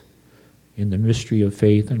yes, in the mystery of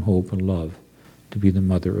faith and hope and love, to be the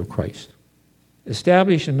mother of Christ.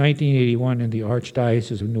 Established in 1981 in the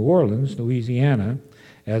Archdiocese of New Orleans, Louisiana,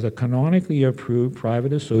 as a canonically approved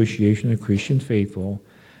private association of Christian faithful,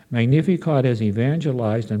 Magnificat has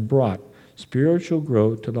evangelized and brought spiritual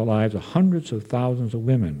growth to the lives of hundreds of thousands of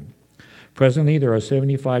women. Presently, there are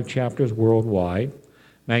 75 chapters worldwide.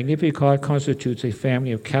 Magnificat constitutes a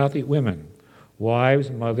family of Catholic women, wives,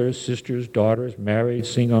 mothers, sisters, daughters, married,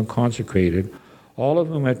 single, and consecrated, all of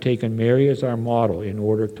whom have taken Mary as our model in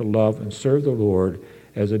order to love and serve the Lord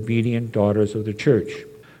as obedient daughters of the Church.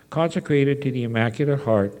 Consecrated to the Immaculate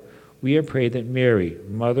Heart, we have prayed that Mary,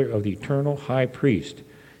 Mother of the Eternal High Priest,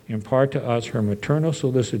 impart to us her maternal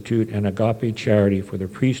solicitude and agape charity for the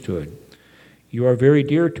priesthood. You are very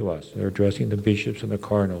dear to us, they're addressing the bishops and the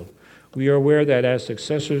cardinals. We are aware that as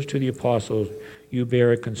successors to the apostles, you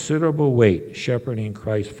bear a considerable weight shepherding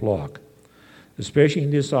Christ's flock. Especially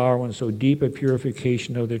in this hour when so deep a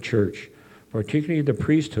purification of the church, particularly the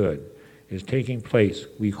priesthood, is taking place,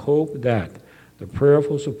 we hope that the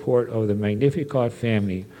prayerful support of the Magnificat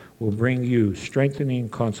family will bring you strengthening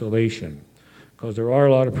consolation, because there are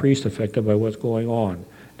a lot of priests affected by what's going on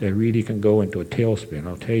that really can go into a tailspin,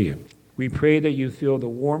 I'll tell you. We pray that you feel the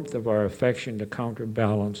warmth of our affection to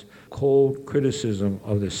counterbalance cold criticism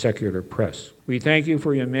of the secular press. We thank you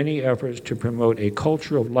for your many efforts to promote a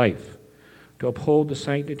culture of life, to uphold the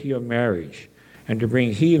sanctity of marriage, and to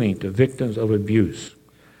bring healing to victims of abuse.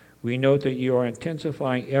 We note that you are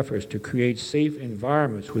intensifying efforts to create safe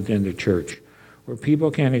environments within the church where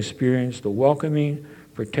people can experience the welcoming,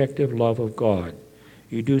 protective love of God.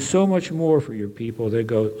 You do so much more for your people that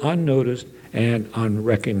go unnoticed and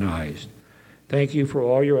unrecognized. Thank you for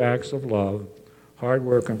all your acts of love, hard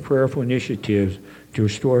work, and prayerful initiatives to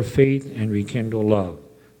restore faith and rekindle love.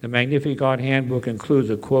 The Magnificat Handbook includes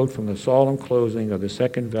a quote from the solemn closing of the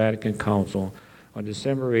Second Vatican Council on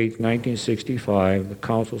December 8, 1965. The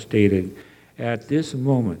Council stated, "At this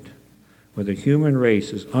moment, when the human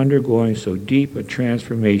race is undergoing so deep a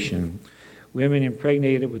transformation, women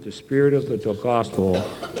impregnated with the spirit of the gospel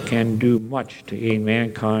can do much to aid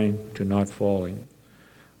mankind to not falling.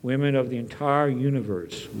 Women of the entire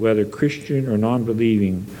universe, whether Christian or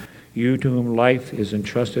non-believing, you to whom life is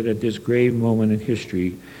entrusted at this grave moment in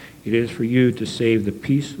history, it is for you to save the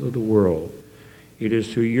peace of the world. It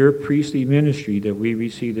is through your priestly ministry that we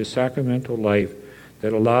receive the sacramental life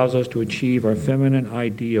that allows us to achieve our feminine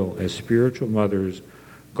ideal as spiritual mothers,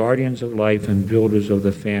 guardians of life, and builders of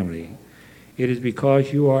the family. It is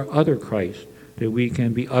because you are other Christ that we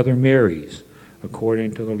can be other Marys,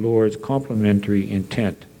 according to the Lord's complementary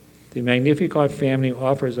intent. The Magnificat family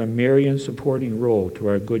offers a Marian supporting role to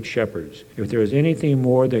our good shepherds. If there is anything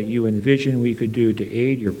more that you envision we could do to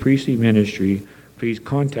aid your priestly ministry, please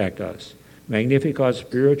contact us. Magnificat's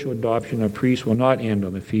spiritual adoption of priests will not end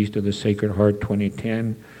on the Feast of the Sacred Heart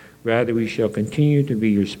 2010. Rather, we shall continue to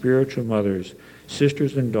be your spiritual mothers,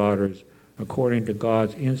 sisters, and daughters, according to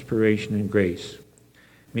God's inspiration and grace.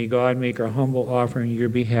 May God make our humble offering in your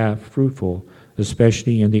behalf fruitful,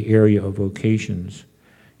 especially in the area of vocations.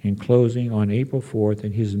 In closing, on April 4th,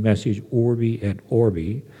 in his message Urbi et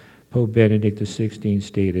Orbi, Pope Benedict XVI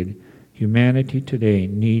stated, "Humanity today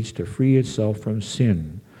needs to free itself from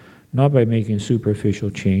sin, not by making superficial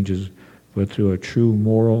changes, but through a true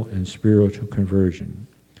moral and spiritual conversion."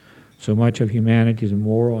 So much of humanity's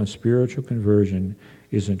moral and spiritual conversion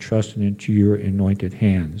is entrusted into your anointed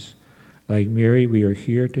hands. Like Mary, we are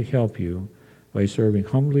here to help you by serving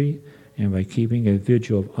humbly and by keeping a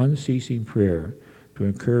vigil of unceasing prayer to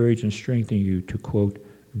encourage and strengthen you to, quote,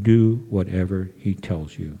 do whatever he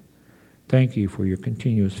tells you. Thank you for your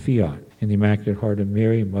continuous fiat. In the Immaculate Heart of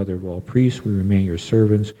Mary, Mother of all priests, we remain your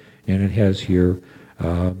servants, and it has here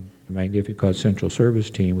the Magnificat Central Service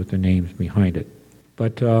team with the names behind it.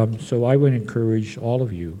 But so I would encourage all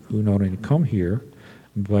of you who not only come here,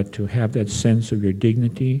 but to have that sense of your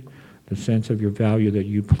dignity, the sense of your value that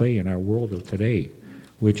you play in our world of today,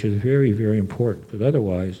 which is very, very important, because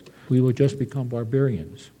otherwise we will just become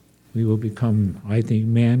barbarians. We will become, I think,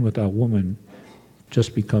 man without woman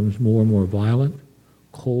just becomes more and more violent,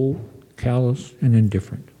 cold, callous, and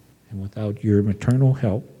indifferent. And without your maternal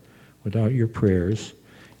help, without your prayers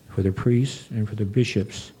for the priests and for the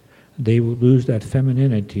bishops, they will lose that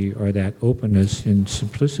femininity or that openness and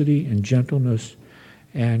simplicity and gentleness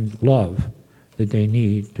and love that they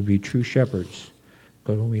need to be true shepherds.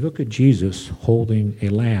 But when we look at Jesus holding a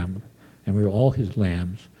lamb, and we're all his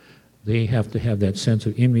lambs, they have to have that sense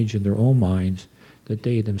of image in their own minds that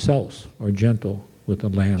they themselves are gentle with the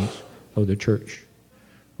lambs of the church,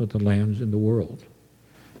 with the lambs in the world.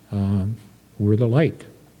 We're the light,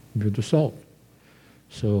 we're the salt.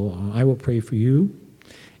 So I will pray for you,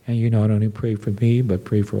 And you not only pray for me, but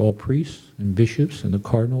pray for all priests and bishops and the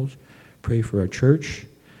cardinals. Pray for our church.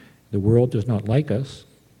 The world does not like us.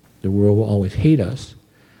 The world will always hate us.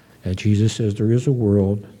 And Jesus says there is a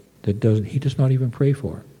world that he does not even pray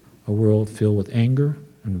for. A world filled with anger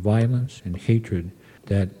and violence and hatred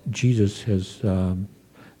that Jesus has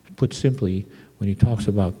put simply when he talks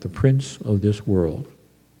about the prince of this world.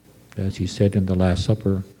 As he said in the Last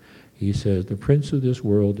Supper, he says, the prince of this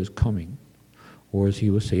world is coming. Or as he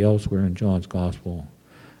will say elsewhere in John's Gospel,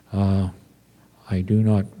 I do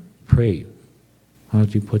not pray. How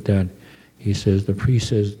does he put that? He says, the priest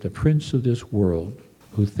says, the prince of this world,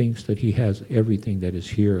 who thinks that he has everything that is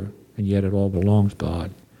here, and yet it all belongs to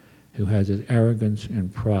God, who has his arrogance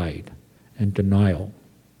and pride and denial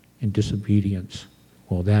and disobedience.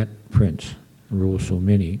 Well, that prince rules so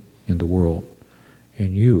many in the world.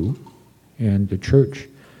 And you and the church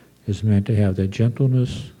is meant to have that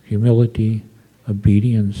gentleness, humility,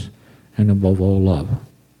 obedience, and above all love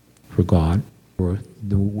for God, for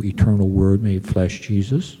the eternal Word made flesh,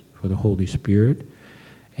 Jesus, for the Holy Spirit,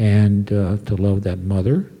 and to love that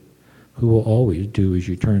mother who will always do, as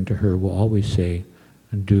you turn to her, will always say,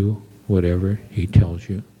 do whatever he tells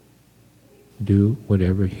you. Do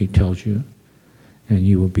whatever he tells you, and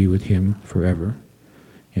you will be with him forever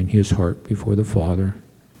in his heart before the Father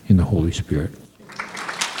in the Holy Spirit.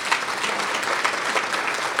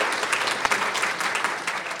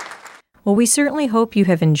 Well, we certainly hope you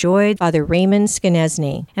have enjoyed Father Raymond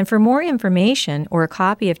Skenesny. And for more information or a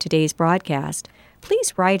copy of today's broadcast,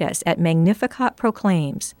 please write us at Magnificat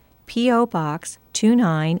Proclaims, P.O. Box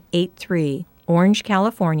 2983, Orange,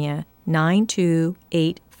 California,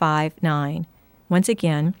 92859. Once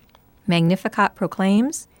again, Magnificat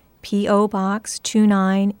Proclaims, P.O. Box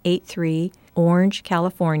 2983, Orange,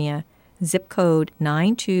 California, zip code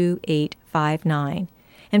 92859.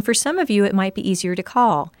 And for some of you, it might be easier to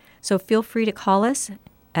call, so feel free to call us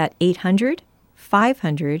at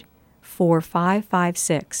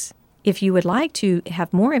 800-500-4556. If you would like to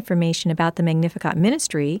have more information about the Magnificat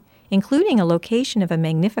ministry, including a location of a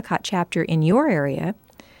Magnificat chapter in your area,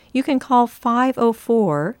 you can call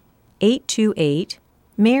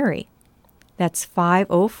 504-828-MARY. That's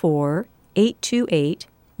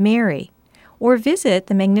 504-828-MARY. Or visit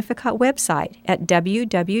the Magnificat website at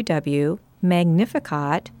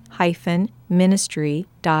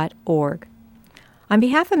www.magnificat-ministry.org. On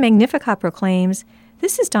behalf of Magnificat Proclaims,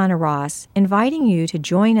 this is Donna Ross, inviting you to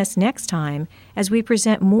join us next time as we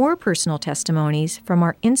present more personal testimonies from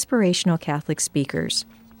our inspirational Catholic speakers.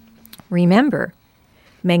 Remember,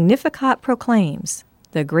 Magnificat proclaims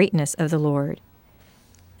the greatness of the Lord.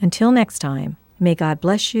 Until next time, may God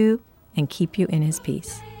bless you and keep you in his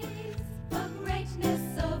peace.